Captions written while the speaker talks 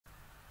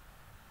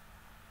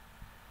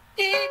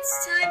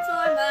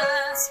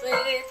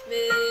with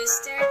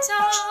Mr.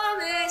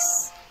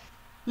 Thomas.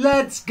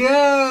 Let's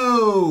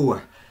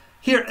go!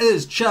 Here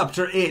is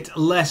Chapter 8,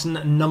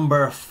 Lesson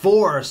number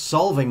 4,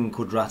 Solving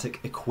Quadratic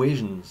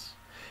Equations.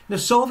 Now,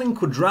 solving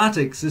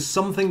quadratics is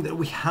something that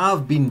we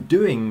have been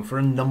doing for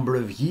a number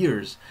of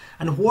years,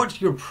 and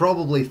what you're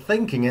probably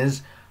thinking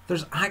is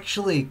there's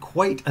actually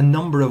quite a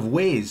number of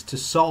ways to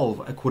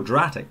solve a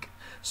quadratic.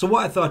 So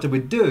what I thought I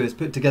would do is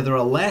put together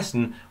a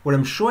lesson where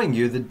I'm showing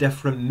you the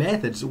different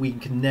methods that we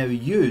can now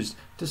use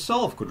to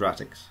solve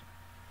quadratics.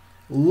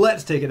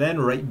 Let's take it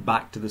then right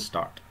back to the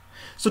start.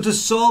 So to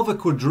solve a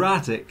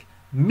quadratic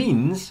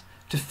means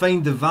to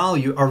find the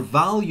value or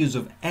values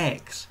of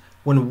x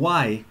when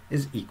y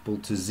is equal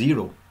to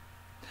 0.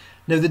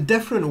 Now, the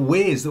different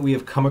ways that we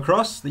have come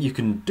across that you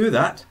can do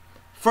that,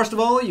 first of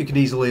all, you can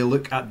easily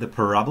look at the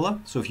parabola.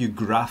 So if you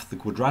graph the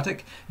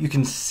quadratic, you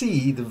can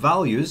see the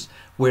values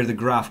where the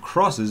graph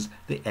crosses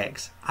the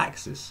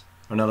x-axis.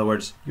 In other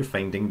words, you're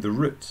finding the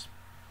roots.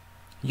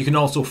 You can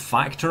also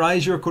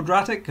factorize your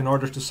quadratic in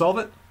order to solve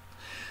it.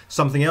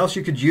 Something else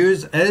you could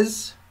use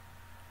is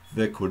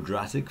the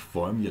quadratic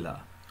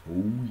formula.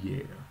 Oh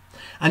yeah.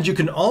 And you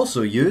can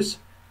also use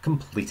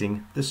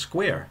completing the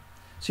square.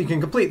 So you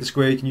can complete the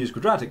square, you can use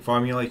quadratic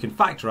formula, you can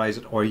factorize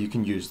it, or you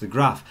can use the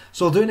graph.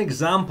 So I'll do an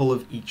example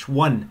of each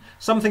one.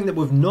 Something that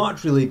we've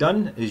not really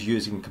done is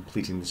using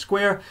completing the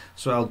square,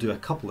 so I'll do a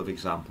couple of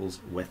examples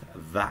with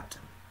that.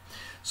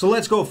 So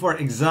let's go for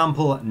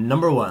example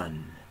number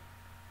 1.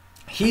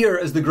 Here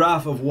is the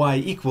graph of y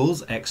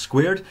equals x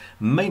squared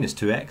minus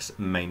 2x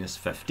minus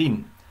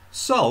 15.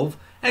 Solve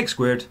x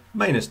squared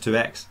minus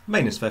 2x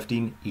minus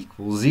 15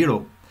 equals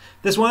 0.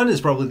 This one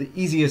is probably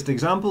the easiest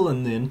example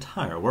in the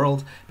entire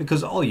world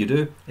because all you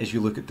do is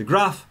you look at the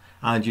graph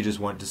and you just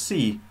want to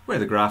see where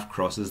the graph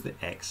crosses the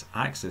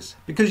x-axis.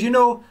 Because you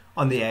know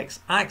on the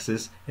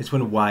x-axis it's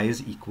when y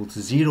is equal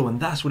to 0, and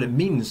that's what it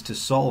means to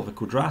solve a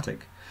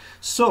quadratic.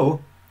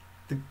 So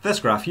this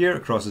graph here,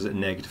 it crosses at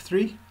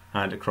 -3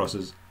 and it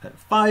crosses at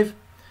 5.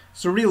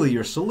 So really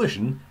your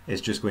solution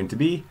is just going to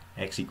be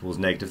x equals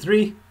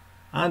 -3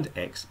 and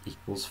x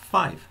equals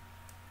 5.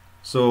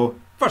 So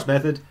first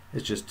method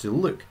is just to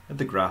look at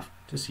the graph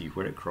to see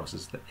where it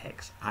crosses the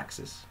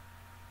x-axis.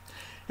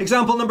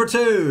 Example number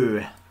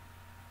 2.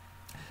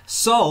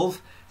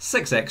 Solve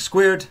 6x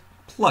squared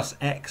plus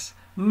x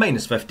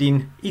minus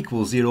 15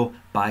 equals 0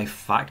 by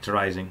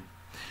factorising.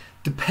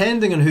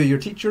 Depending on who your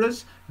teacher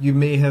is, you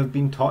may have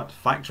been taught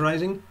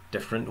factorising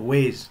different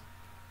ways.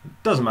 It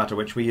doesn't matter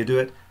which way you do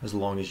it as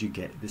long as you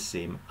get the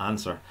same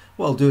answer.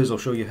 What I'll do is I'll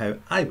show you how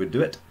I would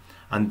do it,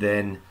 and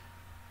then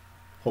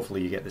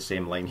hopefully you get the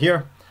same line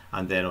here,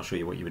 and then I'll show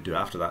you what you would do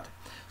after that.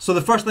 So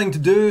the first thing to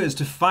do is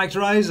to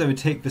factorise. I would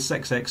take the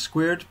 6x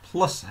squared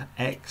plus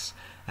x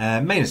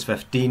minus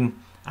 15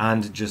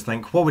 and just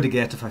think, what would I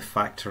get if I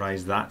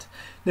factorise that?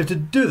 Now to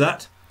do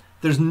that,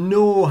 there's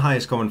no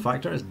highest common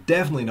factor. It's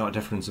definitely not a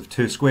difference of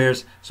 2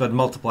 squares, so I'd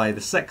multiply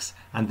the 6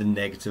 and the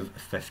negative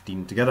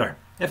 15 together.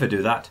 If I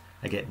do that,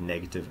 I get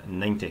negative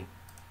 90.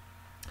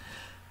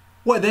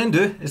 What I then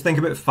do is think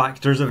about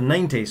factors of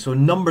 90, so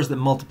numbers that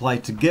multiply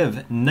to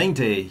give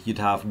 90. You'd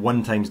have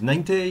 1 times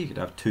 90, you could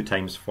have 2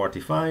 times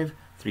 45,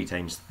 3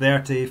 times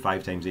 30,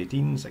 5 times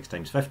 18, 6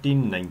 times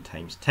 15, 9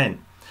 times 10.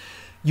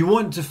 You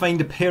want to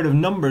find a pair of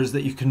numbers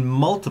that you can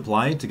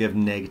multiply to give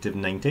negative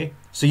 90.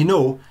 So you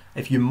know,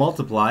 if you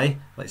multiply,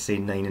 let's say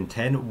 9 and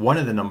 10, one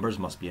of the numbers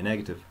must be a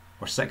negative.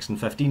 Or 6 and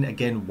 15,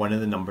 again, one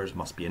of the numbers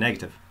must be a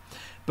negative.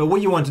 But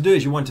what you want to do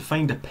is you want to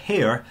find a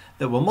pair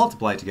that will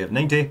multiply to give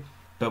 90,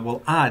 but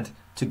will add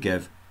to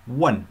give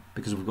 1,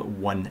 because we've got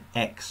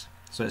 1x.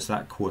 So it's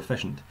that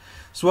coefficient.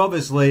 So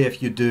obviously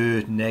if you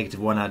do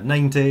 -1 add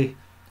 90,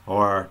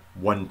 or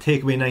 1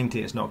 take away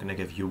 90, it's not going to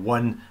give you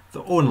 1.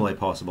 The only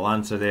possible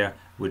answer there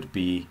would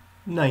be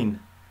 9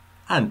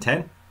 and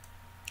 10.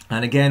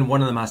 And again,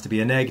 one of them has to be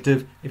a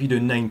negative. If you do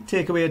 9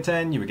 take away a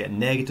 10, you would get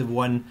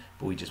 -1,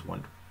 but we just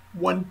want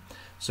 1.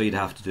 So you'd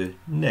have to do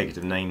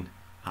 -9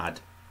 add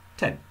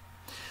 10.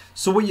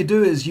 So what you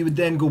do is you would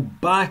then go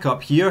back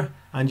up here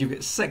and you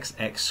get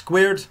 6x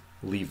squared,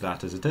 leave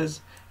that as it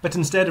is, but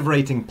instead of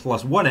writing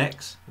plus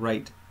 1x,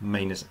 write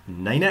minus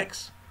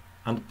 9x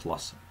and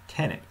plus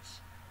 10x.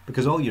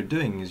 Because all you're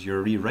doing is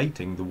you're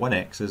rewriting the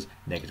 1x as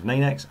negative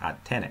 9x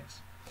add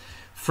 10x.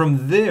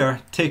 From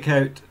there, take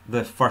out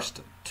the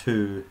first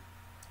 2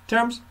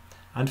 terms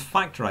and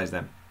factorise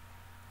them.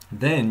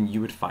 Then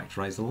you would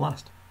factorise the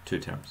last 2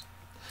 terms.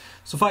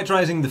 So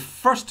factorising the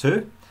first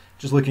 2,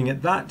 just looking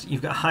at that,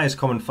 you've got a highest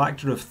common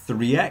factor of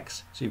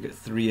 3x, so you've got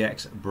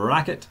 3x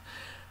bracket.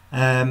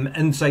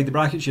 Inside the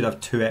brackets you'd have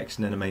 2x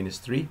and then a minus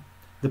 3.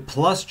 The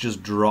plus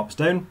just drops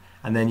down,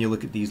 and then you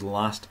look at these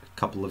last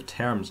couple of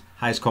terms.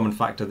 Highest common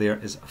factor there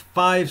is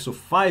 5, so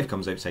 5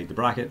 comes outside the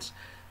brackets,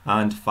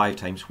 and 5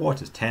 times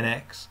what is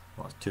 10x?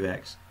 Well, it's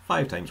 2x.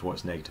 5 times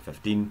what's negative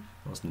 15?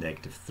 Well, it's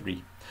negative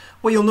 3.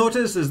 What you'll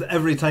notice is that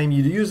every time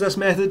you use this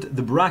method,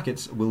 the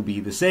brackets will be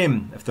the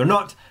same. If they're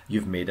not,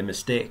 you've made a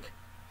mistake.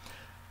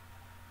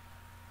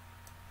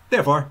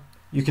 Therefore,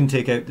 you can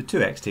take out the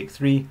 2x take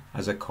 3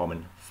 as a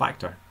common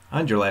factor,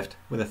 and you're left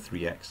with a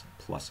 3x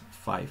plus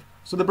 5.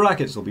 So the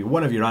brackets will be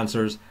one of your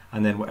answers,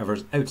 and then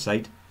whatever's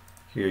outside,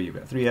 here you've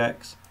got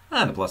 3x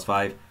and a plus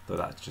 5, though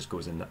that just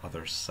goes in the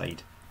other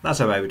side. That's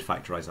how I would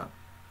factorise that.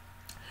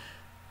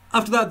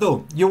 After that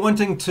though, you're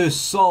wanting to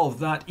solve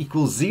that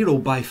equals 0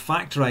 by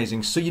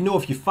factorising. So you know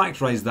if you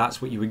factorise,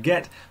 that's what you would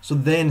get. So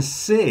then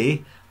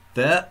say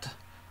that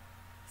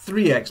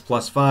 3x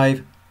plus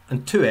 5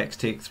 and 2x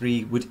take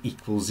 3 would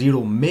equal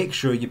 0. Make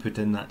sure you put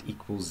in that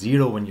equals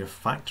 0 when you're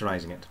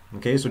factorising it.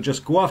 Okay, so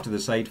just go off to the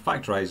side,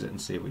 factorise it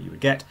and say what you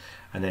would get,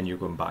 and then you're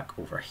going back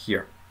over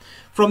here.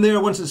 From there,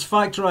 once it's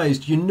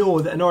factorised, you know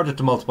that in order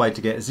to multiply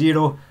to get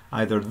 0,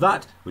 either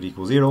that would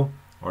equal 0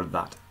 or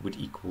that would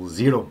equal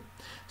 0.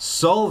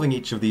 Solving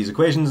each of these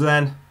equations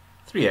then,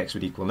 3x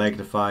would equal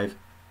negative 5,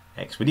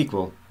 x would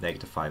equal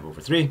negative 5 over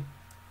 3.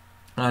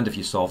 And if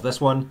you solve this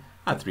one,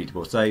 add 3 to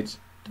both sides,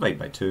 divide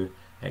by 2,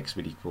 x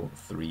would equal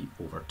 3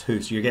 over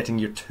 2. So you're getting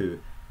your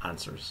 2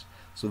 answers.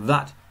 So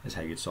that is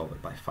how you'd solve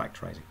it by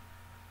factorising.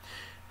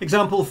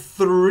 Example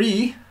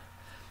 3.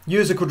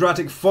 Use a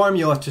quadratic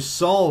formula to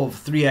solve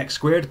 3x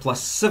squared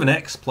plus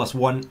 7x plus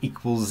 1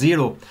 equals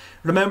 0.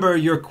 Remember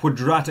your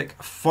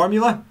quadratic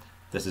formula.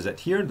 This is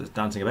it here that's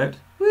dancing about.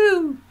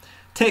 Woo!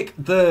 Take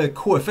the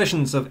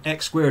coefficients of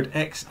x squared,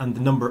 x, and the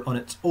number on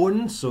its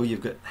own. So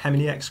you've got how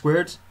many x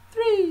squareds?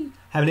 3.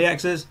 How many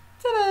x's?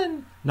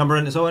 7. Number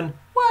on its own?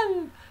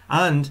 1.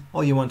 And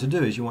all you want to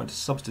do is you want to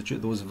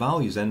substitute those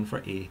values in for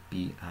a,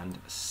 b, and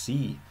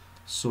c.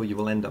 So you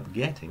will end up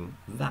getting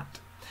that.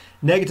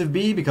 Negative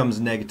b becomes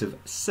negative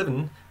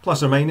 7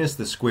 plus or minus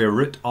the square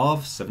root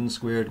of 7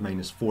 squared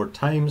minus 4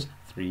 times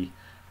 3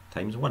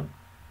 times 1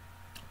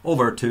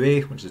 over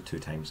 2a, which is 2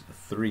 times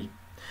 3.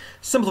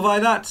 Simplify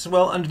that.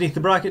 Well, underneath the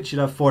brackets you'd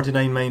have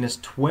 49 minus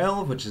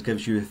 12, which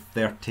gives you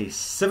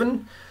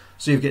 37.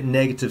 So you've got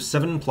negative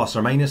 7 plus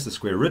or minus the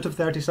square root of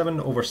 37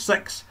 over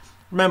 6.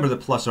 Remember the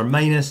plus or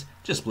minus,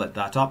 just split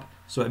that up.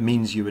 So it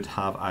means you would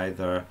have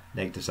either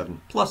negative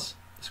 7 plus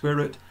the square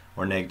root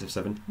or negative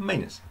 7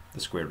 minus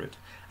the square root.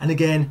 And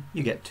again,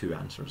 you get 2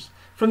 answers.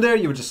 From there,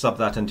 you would just sub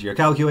that into your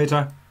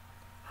calculator,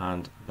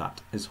 and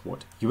that is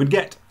what you would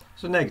get.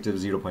 So negative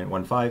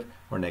 0.15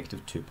 or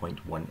negative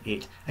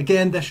 2.18.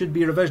 Again, this should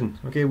be a revision.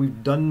 Okay,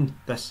 we've done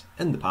this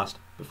in the past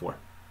before.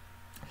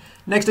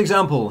 Next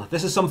example.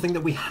 This is something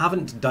that we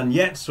haven't done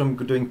yet, so I'm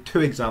doing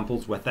 2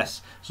 examples with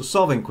this. So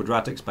solving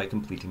quadratics by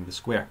completing the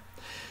square.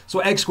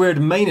 So x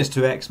squared minus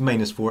 2x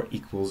minus 4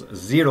 equals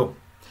 0.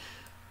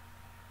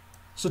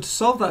 So to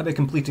solve that by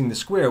completing the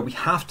square, we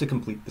have to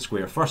complete the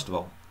square first of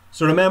all.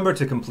 So remember,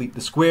 to complete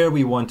the square,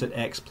 we wanted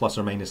x plus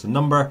or minus a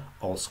number,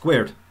 all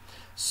squared.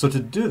 So to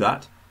do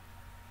that,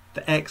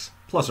 the x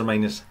plus or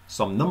minus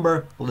some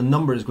number, well, the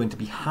number is going to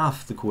be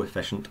half the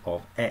coefficient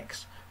of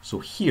x. So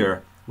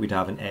here we'd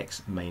have an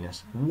x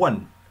minus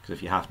 1, because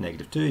if you half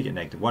negative 2, you get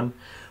negative 1.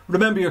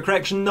 Remember your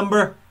correction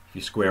number. If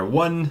you square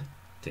 1,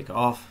 take it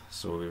off,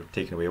 so we're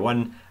taking away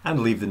 1, and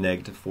leave the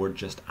negative 4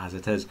 just as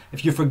it is.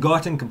 If you've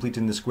forgotten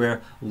completing the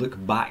square,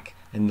 look back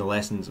in the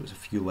lessons. It was a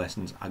few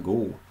lessons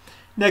ago.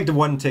 Negative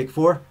 1 take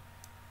 4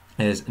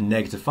 is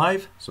negative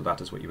 5, so that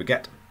is what you would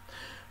get.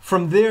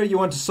 From there, you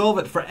want to solve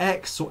it for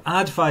x, so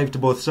add 5 to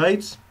both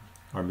sides,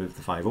 or move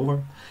the 5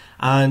 over,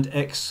 and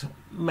x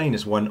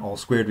minus 1 all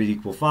squared would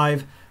equal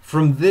 5.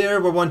 From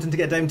there, we're wanting to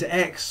get down to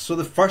x, so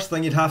the first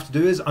thing you'd have to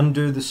do is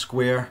undo the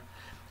square,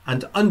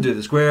 and to undo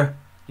the square,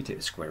 you take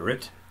the square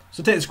root.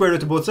 So take the square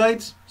root of both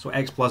sides, so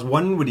x plus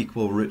 1 would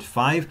equal root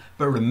 5,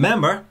 but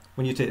remember,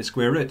 when you take the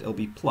square root, it'll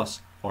be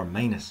plus or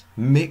minus.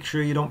 Make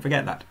sure you don't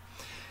forget that.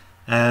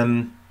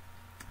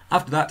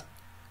 After that,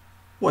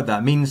 what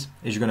that means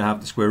is you're going to have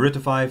the square root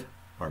of 5,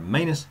 or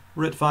minus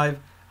root 5,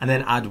 and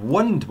then add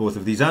 1 to both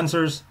of these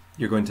answers.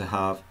 You're going to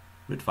have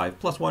root 5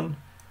 plus 1,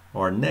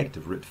 or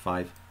negative root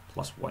 5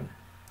 plus 1.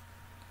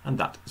 And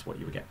that is what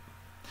you would get.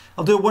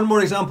 I'll do one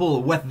more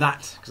example with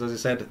that, because as I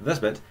said, this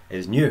bit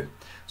is new.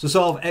 So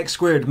solve x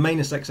squared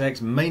minus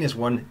 6x minus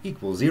 1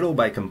 equals 0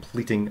 by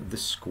completing the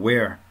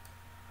square.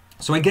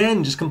 So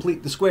again, just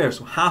complete the square.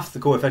 So half the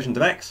coefficient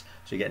of x,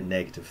 so you get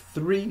negative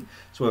 3.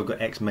 So I've got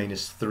x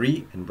minus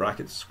 3 in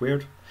brackets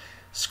squared.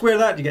 Square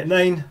that, you get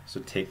 9, so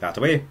take that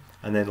away,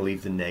 and then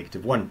leave the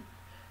negative 1.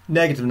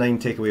 Negative 9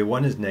 take away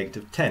 1 is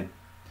negative 10.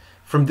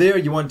 From there,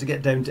 you want to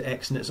get down to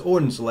x on its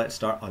own, so let's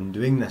start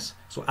undoing this.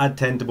 So add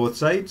 10 to both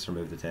sides,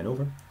 remove the 10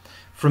 over.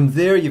 From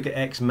there, you've got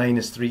x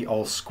minus 3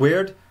 all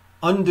squared.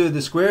 Undo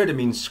the squared, it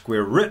means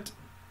square root.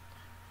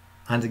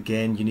 And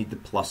again, you need the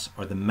plus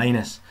or the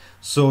minus.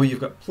 So you've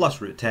got plus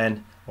root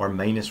 10 or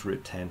minus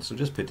root 10. So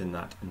just put in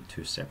that in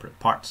 2 separate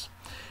parts.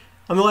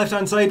 On the left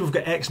hand side, we've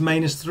got x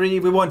minus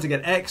 3. We want to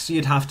get x, so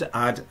you'd have to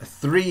add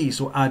 3.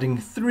 So adding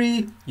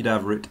 3, you'd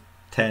have root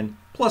 10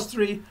 plus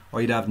 3,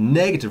 or you'd have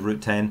negative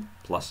root 10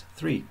 plus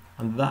 3.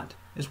 And that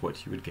is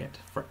what you would get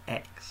for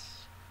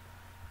x.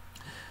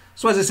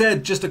 So as I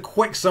said, just a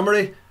quick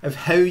summary of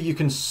how you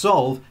can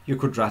solve your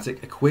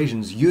quadratic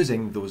equations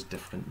using those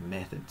different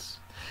methods.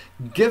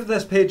 Give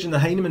this page in the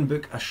Heinemann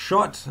book a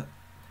shot.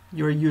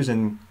 You're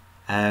using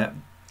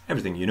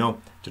everything you know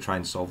to try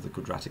and solve the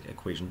quadratic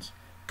equations.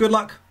 Good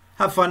luck,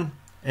 have fun,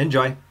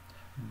 enjoy.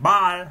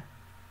 Bye.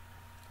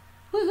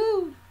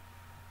 Woohoo!